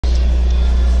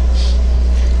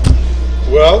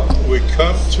Well, we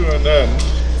come to an end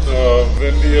of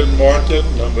Indian Market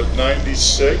number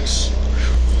 96.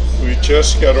 We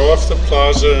just got off the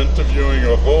plaza interviewing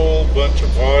a whole bunch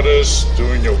of artists,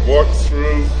 doing a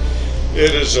walkthrough.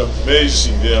 It is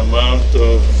amazing the amount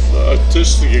of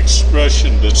artistic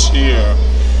expression that's here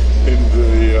in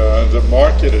the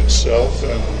market itself,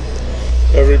 and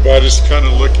everybody's kind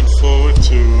of looking forward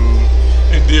to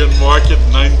Indian Market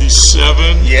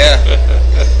 97. Yeah.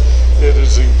 It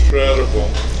is incredible.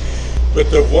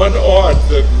 But the one art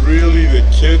that really the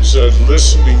kids are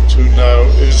listening to now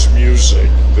is music.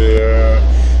 Their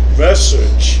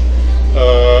message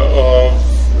of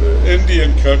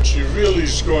Indian country really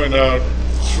is going out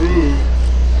through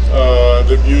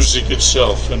the music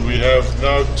itself. And we have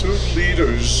now two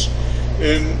leaders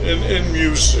in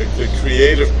music, the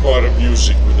creative part of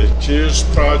music, with the Cheers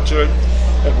Project,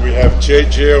 and we have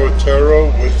J.J. Otero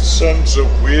with Sons of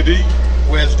Wirdi.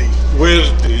 Wirdi.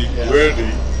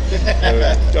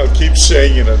 I'll keep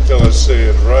saying it until I say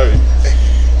it right.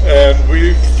 And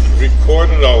we've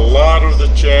recorded a lot of the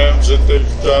jams that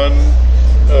they've done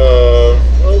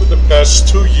over the past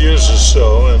 2 years or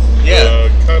so, and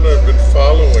kind of been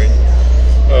following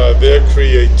their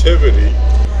creativity.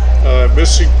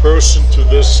 Missing person to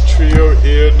this trio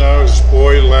here now is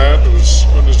Boy Land, who's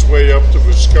on his way up to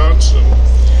Wisconsin.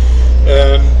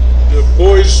 And the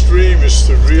boy's dream is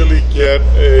to really get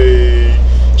a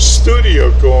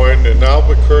studio going in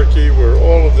Albuquerque where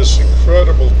all of this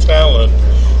incredible talent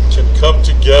can come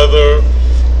together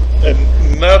and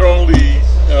not only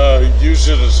use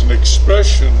it as an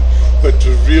expression, but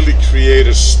to really create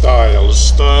a style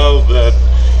that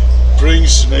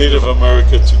brings Native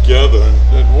America together.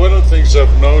 And one of the things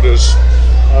I've noticed,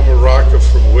 I'm a rocker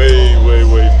from way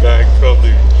back,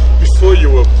 probably before you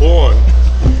were born,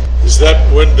 is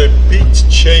that when the beat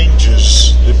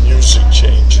changes, the music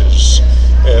changes.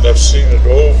 And I've seen it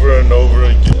over and over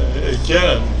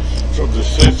again, from the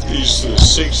 50s to the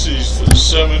 60s to the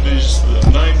 70s to the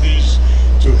 90s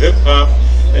to hip-hop.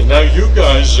 And now you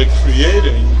guys are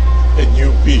creating a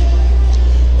new beat.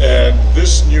 And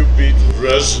this new beat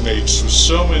resonates with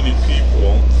so many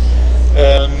people.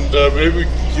 And maybe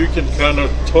you can kind of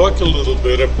talk a little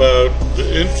bit about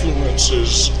the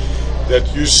influences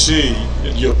that you see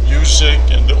in your music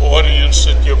and the audience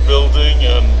that you're building.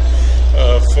 And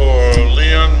for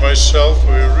Leon and myself,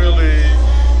 we're really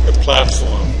a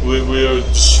platform. We're a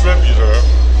distributor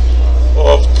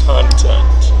of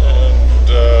content.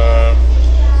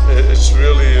 And it's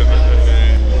really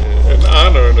an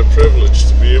honor and a privilege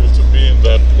to be able to be in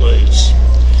that place.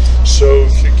 So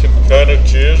if you can kind of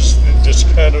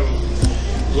just kind of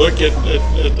look at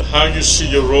how you see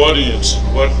your audience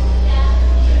and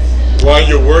why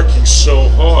you're working so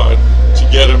hard to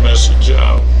get a message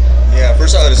out. Yeah,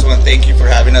 first of all, I just want to thank you for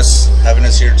having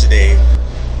us here today.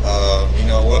 You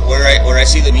know, where I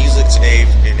see the music today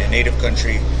in a Native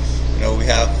country, you know, we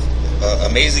have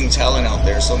amazing talent out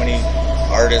there. So many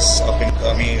artists up and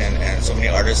coming, and so many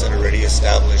artists that are already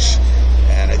established.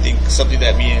 And I think something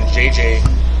that me and JJ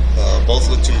both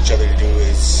look to each other to do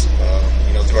is,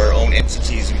 you know, through our own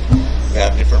entities, we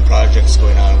have different projects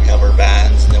going on. We have our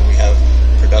bands, and then we have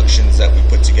productions that we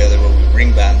put together where we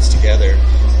bring bands together,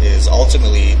 is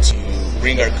ultimately to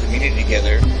bring our community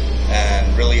together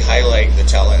and really highlight the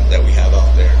talent that we have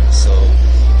out there. So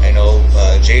I know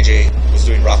JJ was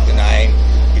doing Rock the Nine.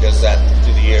 He does that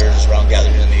through the years around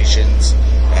Gathering the Nations,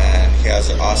 and he has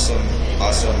an awesome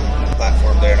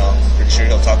platform there, and I'm pretty sure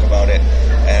he'll talk about it.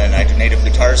 And I do Native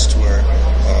Guitars Tour.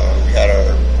 We had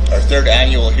our third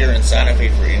annual here in Santa Fe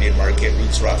for Indian Market,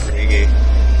 Roots Rock Reggae,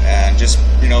 and just,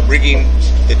 you know, bringing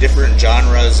the different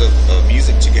genres of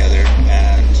music together,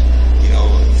 and, you know,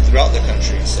 throughout the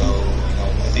country. So, you know,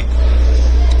 I think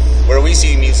where we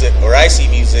see music, or I see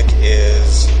music,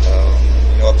 is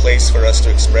you know, a place for us to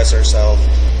express ourselves.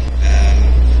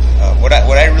 And what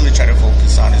I really try to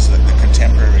focus on is the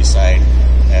contemporary side,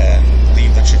 and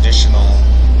leave the traditional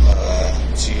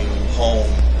to home,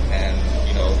 and,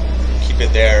 you know, keep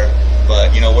it there.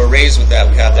 But, you know, we're raised with that.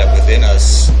 We have that within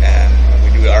us, and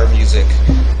when we do our music,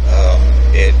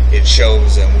 it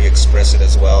shows, and we express it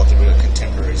as well through the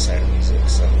contemporary side of music.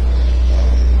 So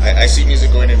I see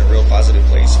music going in a real positive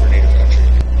place for Native country.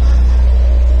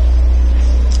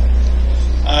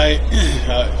 I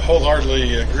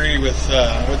wholeheartedly agree with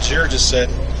what Jared just said.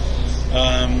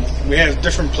 We have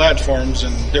different platforms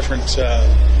and different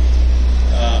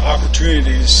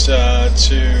opportunities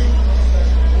to...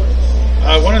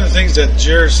 one of the things that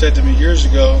Jared said to me years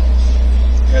ago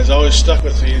has always stuck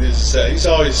with me is he's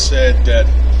always said that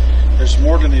there's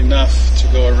more than enough to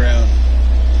go around.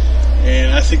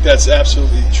 And I think that's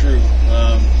absolutely true.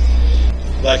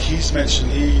 like he's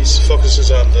mentioned, he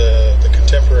focuses on the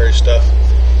contemporary stuff.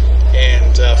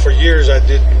 And for years I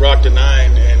did Rock the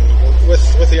Nine, and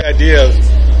with the idea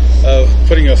of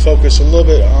putting a focus a little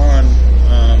bit on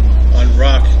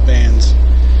rock bands.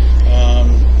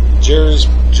 Jer's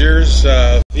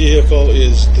vehicle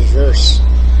is diverse.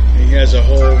 He has a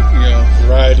whole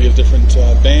variety of different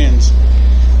bands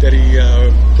that he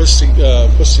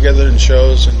puts together in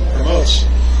shows and promotes.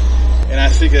 And I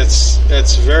think it's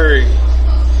necessary,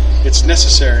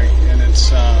 and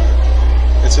it's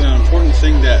an important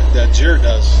thing that Jer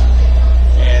does.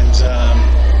 And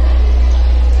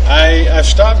I've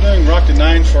stopped doing Rock the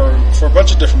Nine for a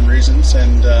bunch of different reasons,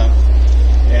 and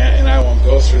I won't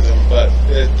go through them. But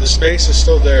the space is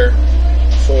still there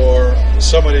for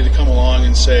somebody to come along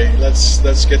and say,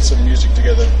 let's get some music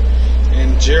together.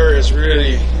 And Jer has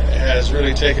really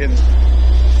taken.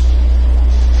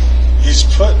 He's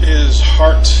put his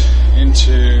heart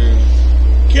into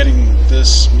getting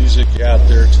this music out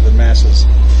there to the masses,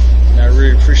 and I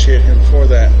really appreciate him for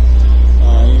that.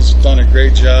 He's done a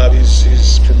great job.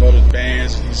 He's promoted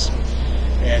bands,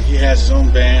 and he has his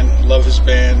own band. Love his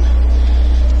band.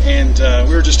 And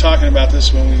we were just talking about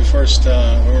this when we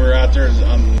were out there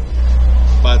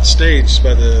by the stage,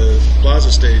 by the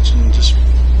Plaza stage, and just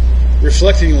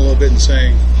reflecting a little bit and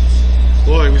saying,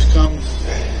 boy,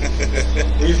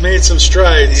 we've made some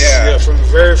strides. Yeah. From the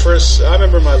very first, I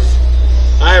remember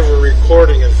I have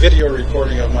a video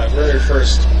recording of my very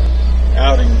first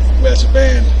outing as a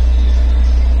band,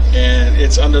 and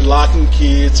it's under lock and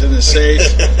key. It's in a safe.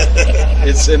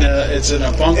 it's in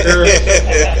a bunker.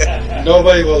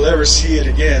 Nobody will ever see it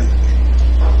again.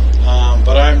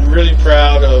 But I'm really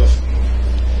proud of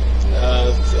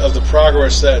the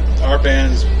progress that our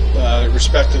bands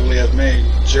respectively have made.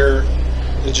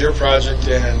 The Jer Project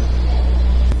and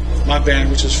my band,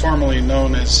 which was formerly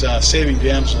known as Saving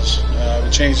Damsels. We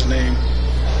changed the name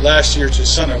last year to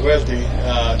Son of Wevdi,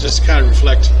 just to kind of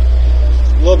reflect a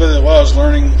little bit of what I was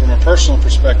learning from a personal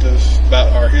perspective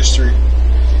about our history,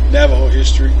 Navajo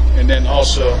history, and then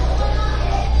also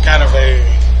kind of a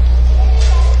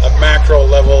macro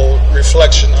level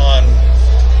reflection on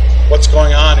what's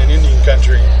going on in Indian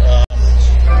country.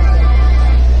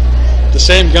 The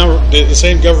same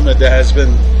government that has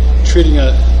been treating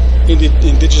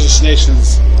indigenous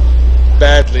nations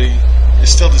badly is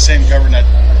still the same government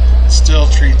that still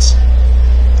treats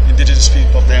indigenous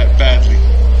people badly.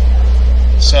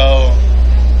 So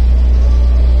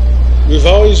we've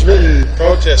always written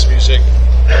protest music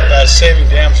as Saving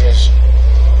Damsels,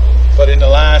 but in the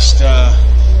last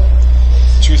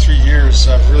 2-3 years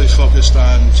I've really focused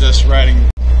on just writing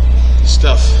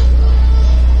stuff.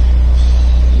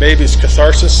 Maybe it's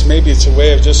catharsis, maybe it's a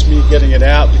way of just me getting it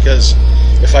out, because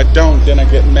if I don't, then I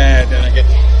get mad and I get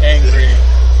angry.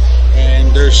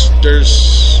 And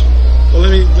well,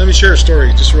 let me share a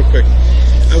story just real quick.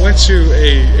 I went to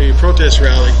a protest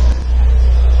rally,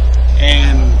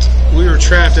 and we were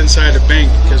trapped inside a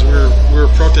bank because we were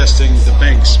protesting the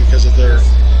banks because of their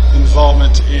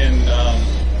involvement in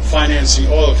financing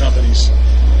oil companies.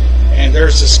 And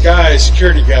there's this guy,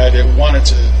 security guy, that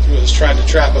was trying to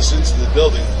trap us into the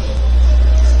building.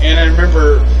 And I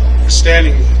remember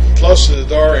standing close to the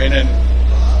door and then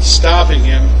stopping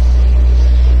him.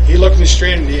 He looked me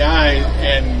straight in the eye,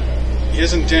 and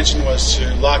his intention was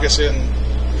to lock us in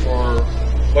for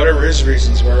whatever his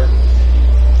reasons were.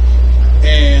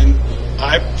 And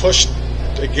I pushed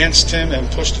against him and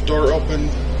pushed the door open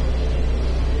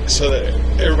so that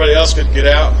everybody else could get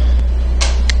out.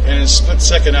 And in a split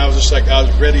second, I was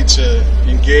ready to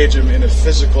engage him in a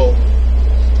physical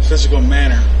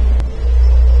manner.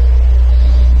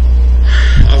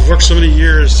 I've worked so many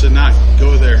years to not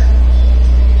go there,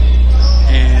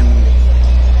 and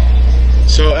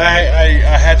so I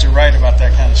had to write about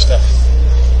that kind of stuff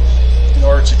in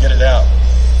order to get it out.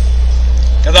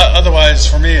 Because otherwise,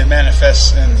 for me, it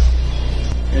manifests in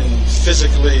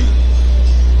physically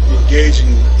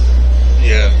engaging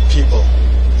people.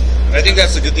 I think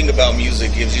that's the good thing about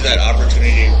music. It gives you that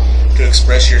opportunity to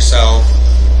express yourself,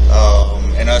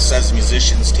 and us as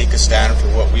musicians take a stand for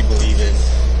what we believe in.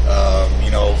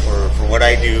 For what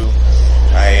I do,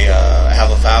 I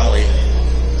have a family,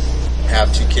 I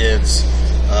have 2 kids,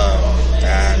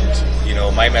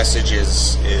 and my message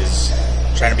is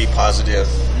trying to be positive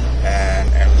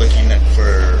and looking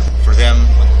for them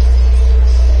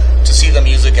to see the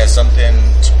music as something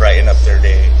to brighten up their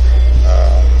day.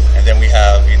 And then we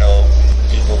have,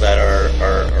 people that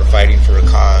are fighting for a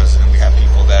cause, and we have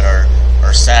people that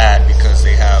are sad because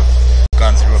they have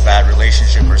gone through a bad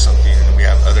relationship or something, and we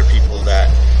have other people that,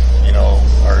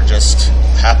 are just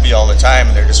happy all the time,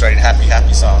 and they're just writing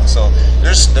happy songs. So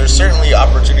there's certainly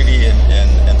opportunity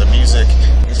in the music,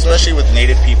 especially with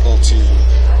Native people to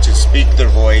speak their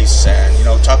voice and, you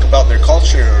know, talk about their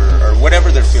culture or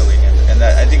whatever they're feeling, and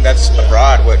that, I think that's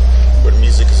abroad what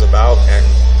music is about, and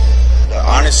the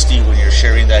honesty when you're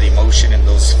sharing that emotion and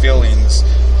those feelings.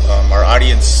 Our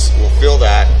audience will feel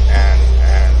that, and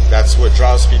that's what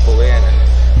draws people in,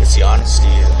 and it's the honesty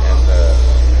and the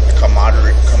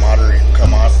camaraderie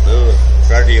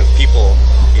of people,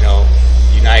 you know,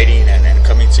 uniting and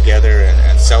coming together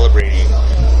and celebrating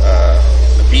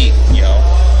the beat, you know,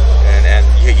 and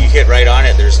you hit right on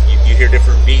it. You hear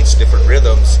different beats, different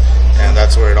rhythms, and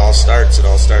that's where it all starts. It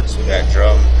all starts with that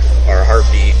drum or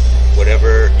heartbeat,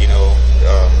 whatever, you know,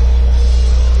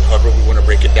 however we want to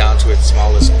break it down to its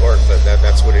smallest part, but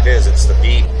that's what it is. It's the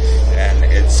beat, and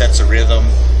it sets a rhythm,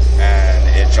 and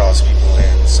it draws people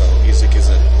in. So music is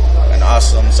an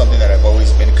awesome, something that I've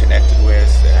always been connected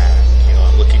with, and, you know,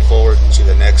 I'm looking forward to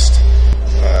the next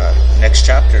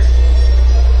chapter.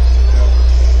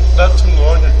 Not too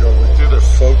long ago, we did a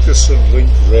focus on Link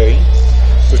Ray,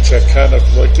 which I kind of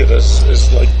look at as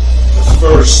like the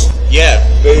first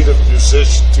Native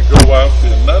musician to go out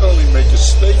there and not only make a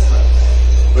statement,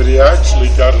 but he actually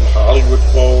got an Hollywood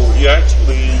Bowl. He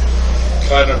actually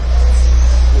kind of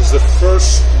was the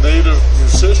first Native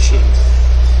musician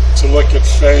to look at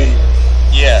fame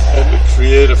and to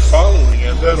create a following.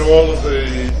 And then all of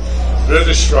the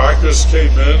British rockers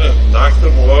came in and knocked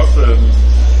them off, but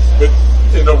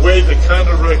in a way they kind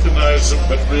of recognized him,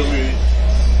 but really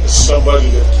as somebody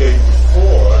that came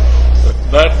before, but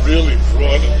not really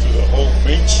brought into the whole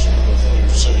mainstream of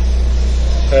music.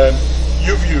 And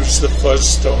you've used the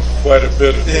fuzz tone quite a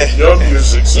bit in your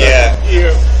music, so I can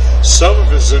hear some of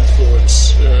his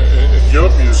influence in your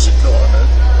music on it.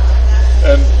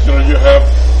 And, you know, you have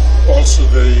also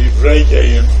the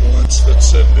reggae influence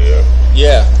that's in there.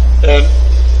 Yeah. And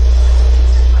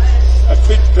I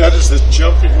think that is the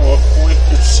jumping off point.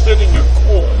 It's hitting a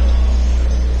chord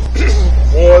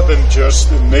more than just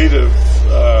the Native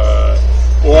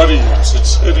audience.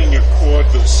 It's hitting a chord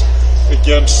that's,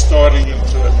 again, starting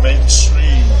into a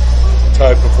mainstream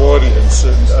type of audience.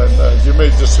 And you may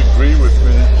disagree with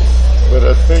me, but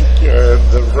I think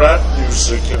the rap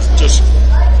music is just,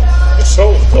 it's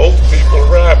old people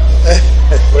rap.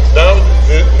 But now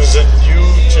there's a new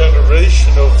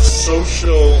generation of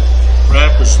social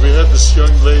rappers. We had this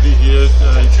young lady here,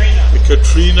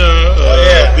 Katrina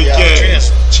began.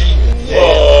 It's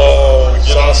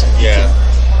awesome. You can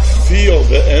feel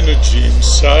the energy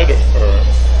inside of her,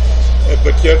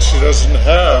 but yet she doesn't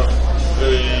have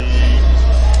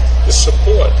the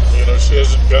support. You know, she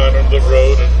hasn't gone on the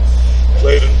road and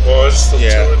played in bars till 2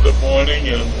 in the morning.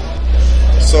 And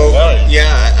so,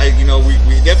 you know, we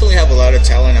definitely have a lot of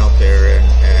talent out there,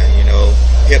 and you know,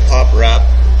 hip hop, rap.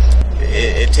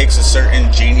 It takes a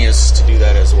certain genius to do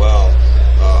that as well,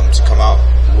 to come out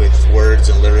with words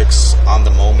and lyrics on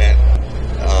the moment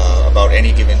about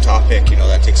any given topic. You know,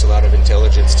 that takes a lot of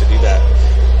intelligence to do that.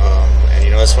 And, you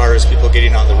know, as far as people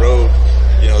getting on the road,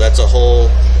 you know, that's a whole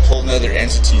nother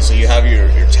entity. So you have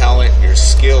your talent, your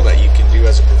skill that you can do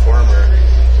as a performer,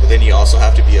 but then you also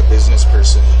have to be a business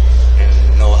person and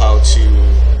know how to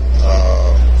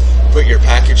put your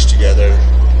package together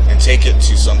and take it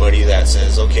to somebody that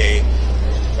says, okay,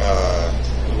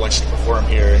 we want you to perform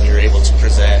here, and you're able to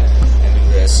present and do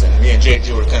this. And me and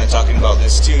JJ were kind of talking about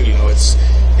this too. You know, it's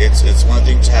one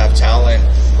thing to have talent,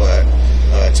 but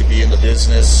to be in the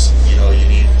business, you know, you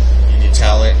need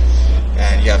talent,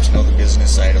 and you have to know the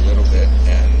business side a little bit.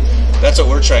 And that's what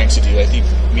we're trying to do. I think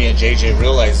me and JJ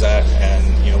realize that,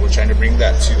 and, you know, we're trying to bring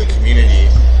that to the community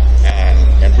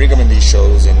and bring them in these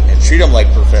shows and treat them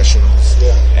like professionals,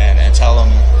 and tell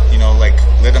them, you know, like,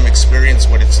 let them experience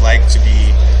what it's like to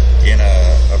be in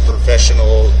a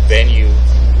professional venue,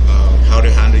 how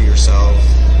to handle yourself,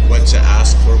 what to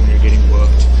ask for when you're getting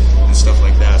booked, and stuff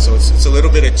like that. So it's a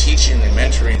little bit of teaching and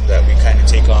mentoring that we kind of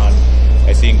take on,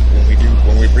 I think,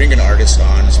 when we bring an artist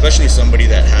on, especially somebody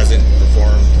that hasn't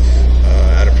performed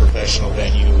at a professional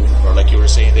venue, or like you were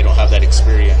saying, they don't have that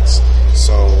experience.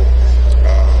 So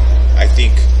I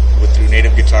think through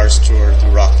Native Guitars Tour,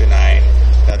 through Rock the Nine,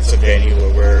 that's a venue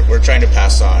where we're trying to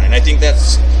pass on. And I think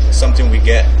that's something we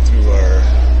get through our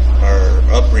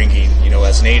upbringing, you know,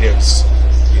 as natives.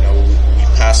 You know, we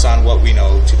pass on what we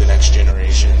know to the next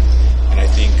generation. And I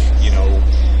think, you know,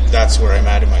 that's where I'm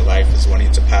at in my life, is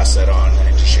wanting to pass that on,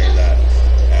 wanting to share that.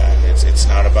 And it's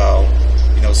not about,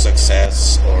 you know,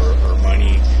 success or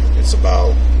money. It's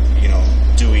about, you know,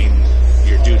 doing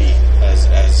your duty as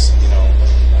you know,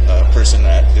 a person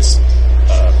at this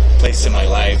place in my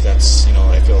life. That's, you know,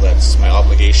 I feel that's my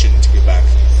obligation to give back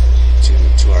to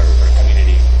our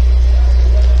community.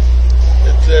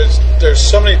 there's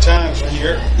so many times when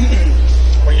you're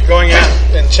going out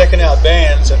and checking out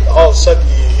bands, and all of a sudden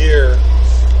you hear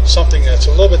something that's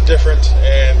a little bit different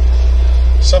and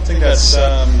something that's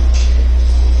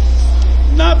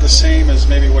not the same as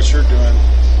maybe what you're doing,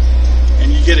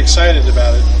 and you get excited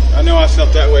about it. I know I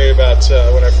felt that way about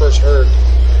when I first heard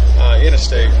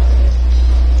Interstate,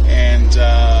 and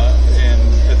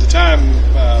at the time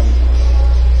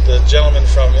the gentleman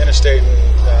from Interstate,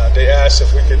 and they asked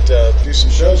if we could do some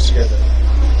shows together.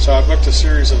 So I booked a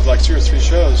series of like 2 or 3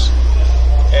 shows,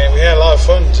 and we had a lot of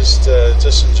fun just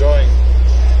enjoying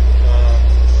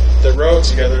the road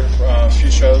together, a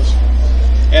few shows.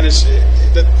 And it's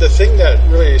the thing that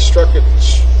really struck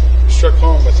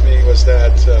home with me was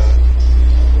that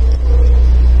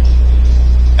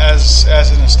as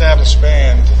an established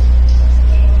band,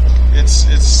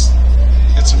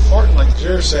 it's important, like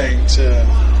you're saying, to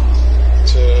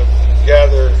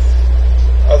gather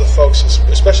other folks,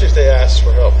 especially if they ask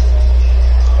for help.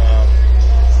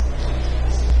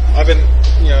 I've been,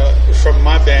 from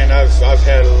my band, I've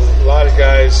had a lot of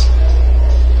guys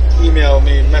email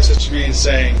me, message me, and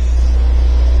saying,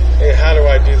 "Hey, how do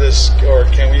I do this?" Or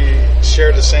 "Can we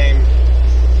share the same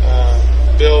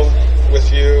bill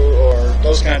with you?" Or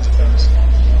those kinds of things.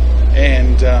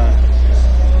 And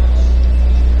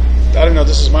I don't know.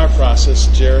 This is my process,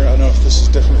 Jared. I don't know if this is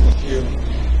different with you.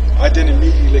 I didn't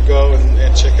immediately go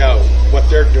and check out what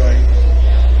they're doing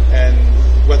and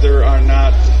whether or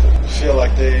not feel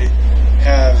like they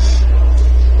have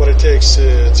what it takes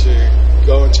to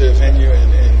go into a venue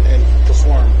and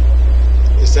perform.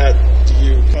 Is that, do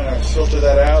you kind of filter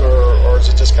that out, or is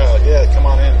it just kind of like, yeah, come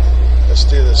on in, let's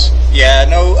do this? Yeah,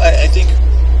 no, I think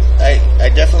I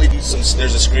definitely do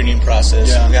there's a screening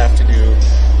process we have to do,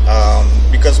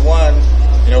 because one,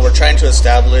 we're trying to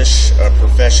establish a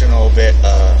professional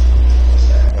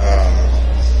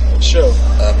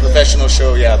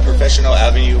professional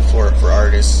avenue for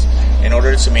artists. In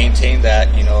order to maintain that,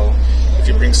 if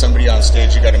you bring somebody on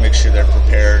stage, you got to make sure they're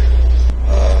prepared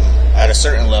at a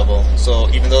certain level. So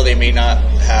even though they may not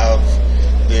have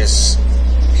this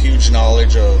huge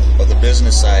knowledge of the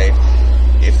business side,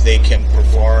 if they can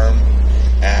perform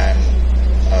and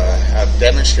have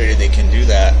demonstrated they can do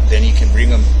that, then you can bring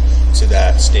them to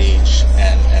that stage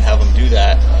and have them do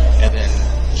that, and then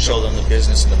show them the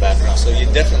business in the background. So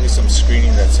definitely some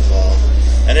screening that's involved.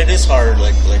 And it is hard,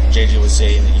 like JJ was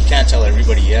saying, you can't tell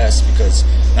everybody yes, because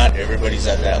not everybody's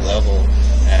at that level.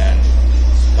 And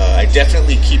I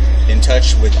definitely keep in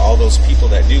touch with all those people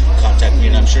that do contact me,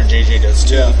 and I'm sure JJ does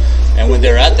too. Yeah. And when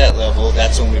they're at that level,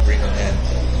 that's when we bring them in.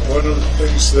 One of the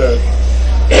things that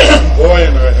Boy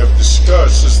and I have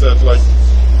discussed is that, like,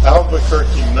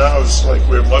 Albuquerque now is like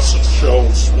where Muscle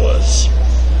Shoals was.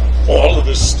 All of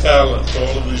this talent,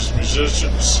 all of these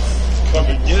musicians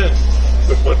coming in.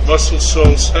 But what Muscle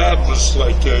Shoals had was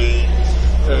like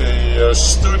a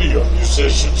studio,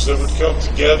 musicians that would come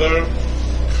together,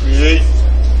 create,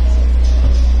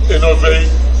 innovate,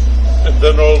 and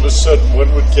then all of a sudden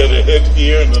one would get a hit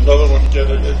here and another one would get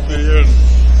a hit there, and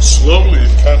slowly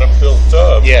it kind of built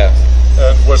up. Yeah.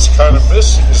 And what's kind of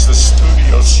missing is the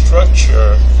studio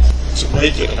structure to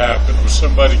make it happen, where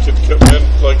somebody could come in,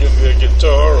 plug in their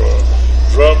guitar or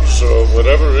drums or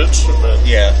whatever instrument,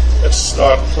 and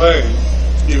start playing,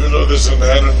 even though there's an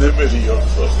anonymity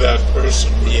of that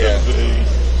person within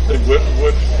the what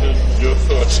are your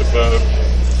thoughts about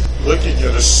looking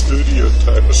at a studio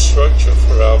type of structure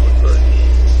for Albuquerque?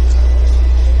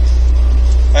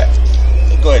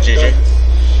 Go ahead, JJ.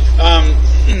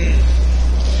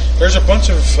 There's a bunch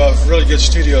of really good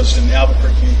studios in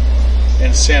Albuquerque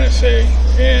and Santa Fe,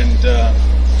 and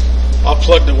I'll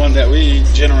plug the one that we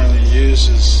generally use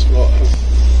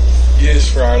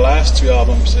for our last 2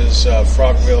 albums is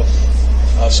Frogville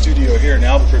Studio here in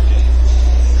Albuquerque.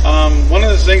 One of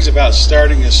the things about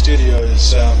starting a studio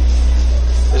is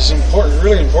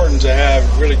really important to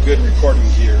have really good recording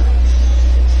gear,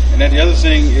 and then the other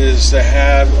thing is to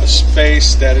have a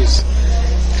space that is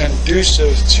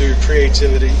conducive to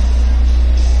creativity.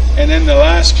 And then the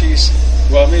last piece,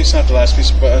 well, maybe it's not the last piece,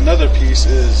 but another piece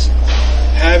is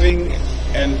having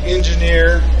an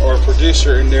engineer or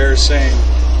producer in there saying,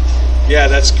 yeah,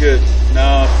 that's good,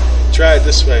 now try it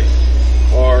this way.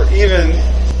 Or even,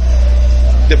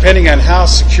 depending on how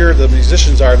secure the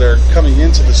musicians are that are coming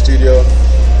into the studio,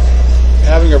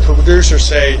 having a producer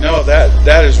say, no,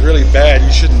 that is really bad,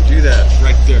 you shouldn't do that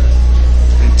right there,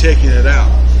 and taking it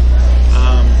out.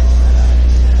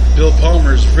 Bill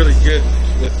Palmer is really good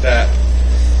with that,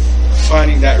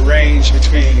 finding that range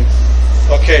between,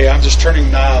 okay, I'm just turning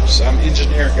knobs, I'm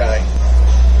engineer guy,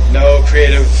 no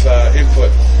creative input.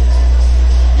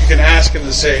 you can ask him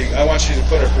to say, I want you to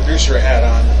put a producer hat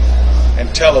on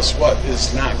and tell us what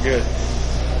is not good.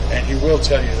 And he will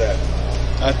tell you that.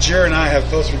 Jer and I have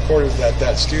both recorded at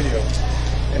that studio.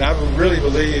 And I really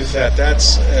believe that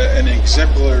that's an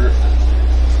exemplar,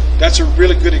 that's a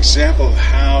really good example of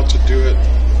how to do it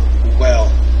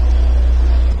well.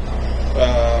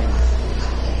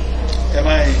 Am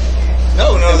I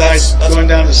that's going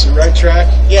down the right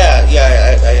track?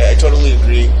 Yeah, I totally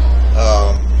agree.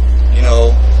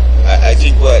 I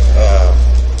think what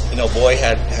Boy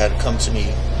had come to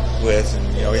me with,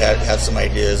 and we had some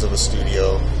ideas of a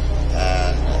studio,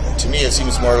 and to me it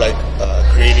seems more like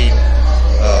creating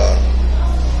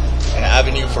an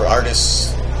avenue for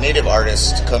artists, native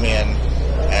artists, to come in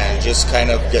and just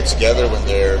kind of get together when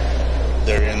they're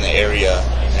in the area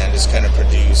and just kind of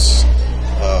produce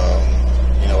a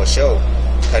show,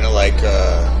 kind of like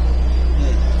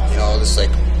just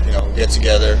like get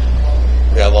together.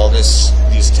 We have all this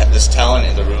talent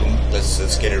in the room.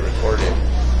 Let's get it recorded.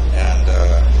 And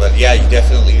but yeah, you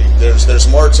definitely there's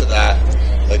more to that.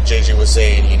 Like JJ was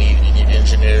saying, you need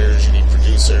engineers, you need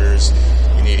producers,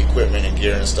 you need equipment and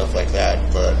gear and stuff like that.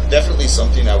 But definitely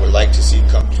something I would like to see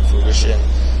come to fruition.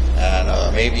 And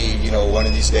maybe one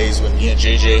of these days when me and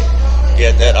JJ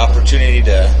get that opportunity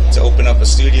to open up a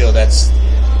studio, that's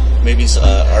maybe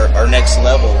our next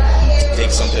level, to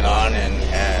take something on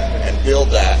and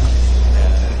build that.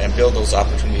 And build those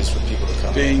opportunities for people to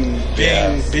come.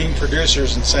 Being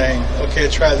producers and saying, okay,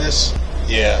 try this.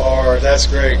 Yeah. Or that's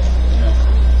great.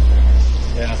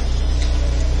 Yeah.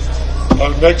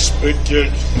 Our next big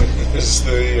gig is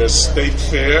the State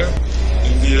Fair,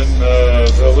 Indian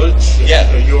Village.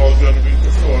 Yeah. Are you all going to be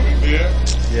performing there?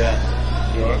 Yeah.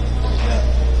 You are?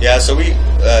 Yeah. So we,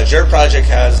 Jer Project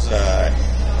has, I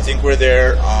think we're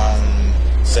there on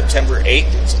September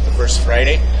 8th. It's the first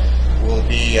Friday. We'll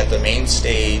be at the main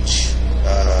stage,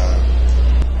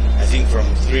 I think from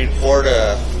 4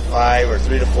 to 5 or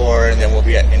 3 to 4, and then we'll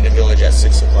be at Indian Village at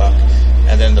 6 o'clock.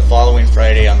 And then the following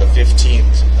Friday on the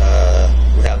 15th,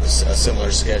 we have a similar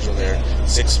schedule there,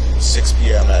 6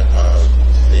 p.m. at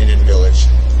the Indian Village.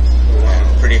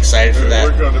 I'm pretty excited for that.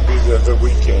 We're going to be there the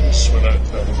weekends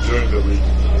during the week.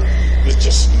 There's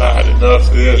just not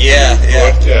enough there to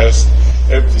broadcast.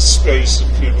 Empty space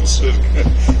and people sitting.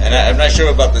 And I'm not sure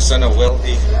about the Son of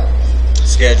Wealthy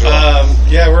schedule.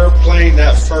 Yeah, we're playing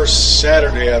that first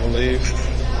Saturday, I believe,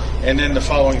 and then the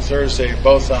following Thursday,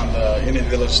 both on the Indian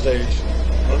Village stage.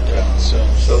 Okay. So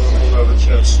we'll have a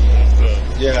chance to meet that.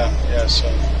 Yeah. So I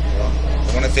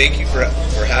want to thank you for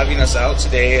having us out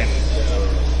today, and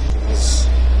it was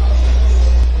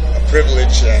a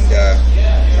privilege, and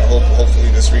hopefully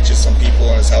this reaches some people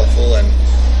and is helpful. And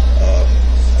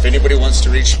if anybody wants to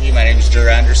reach me, my name is Jer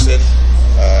Anderson.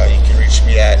 You can reach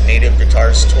me at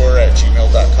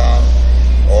nativeguitarstour@gmail.com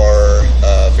or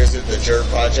visit the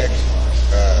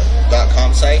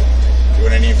jerproject.com site. If you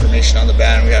want any information on the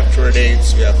band, we have tour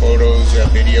dates, we have photos, we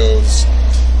have videos.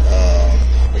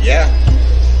 But yeah,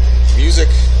 music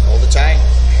all the time.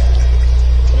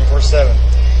 24/7.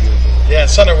 Yeah, and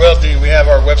Son of Wealthy, we have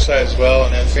our website as well,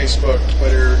 and then Facebook,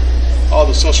 Twitter, all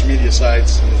the social media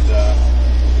sites, and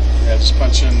just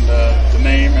punch in the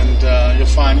name, and you'll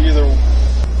find either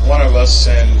one of us,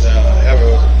 and have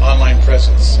an online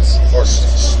presence. It's important.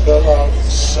 Spell out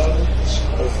Sons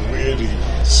of Wealthy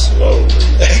slowly.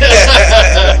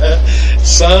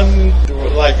 Son,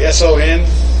 like S-O-N,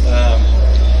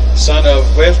 Son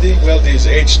of Wealthy. Wealthy is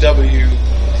H-W-E-E-L-D-I.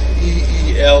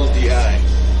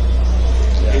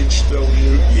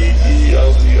 H-W-E-E-L-D-I.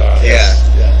 Yeah.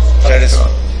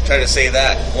 Try to say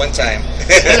that one time.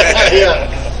 Yeah.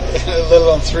 A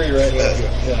little on 3 right now.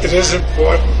 Yeah. It is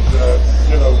important that,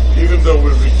 even though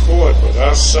we record, but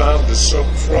our sound is so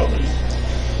crummy,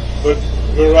 but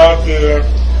we're out there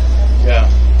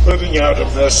putting out a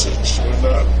message. We're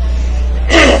not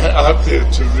out there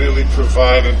to really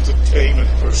provide entertainment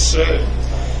per se.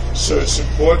 So it's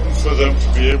important for them to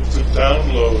be able to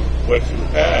download what you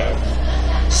have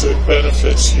so it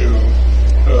benefits you.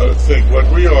 I think what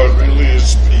we are really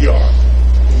is PR.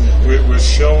 We're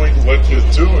showing what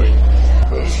you're doing.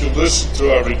 But if you listen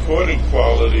to our recording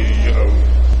quality,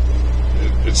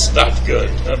 it's not good.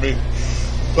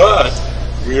 But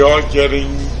we are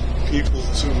getting people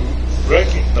to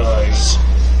recognize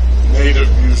native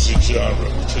music genre,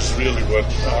 which is really what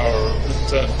our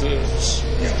intent is.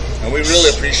 Yeah. And we really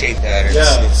appreciate that.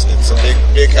 It's a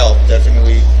big help.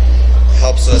 Definitely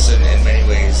helps us in many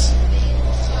ways.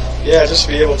 Yeah, just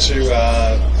to be able to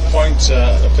point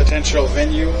a potential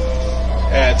venue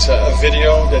at a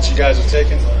video that you guys have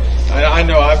taken. I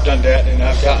know I've done that, and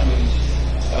I've gotten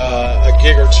a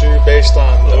gig or two based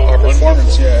on our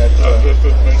performance. Yeah,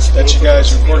 that you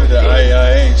guys recorded at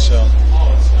IAIA. So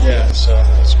yeah, so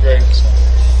that's great. So.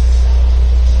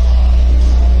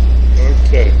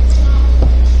 Okay.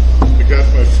 I got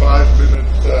my 5-minute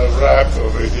rap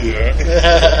over here.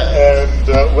 And,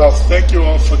 well, thank you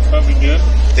all for coming in.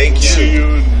 Thank you. See you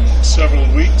in several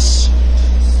weeks.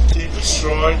 Keep it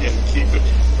strong and keep it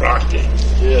rocking.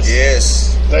 Yes.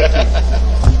 Yes.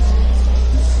 Thank you.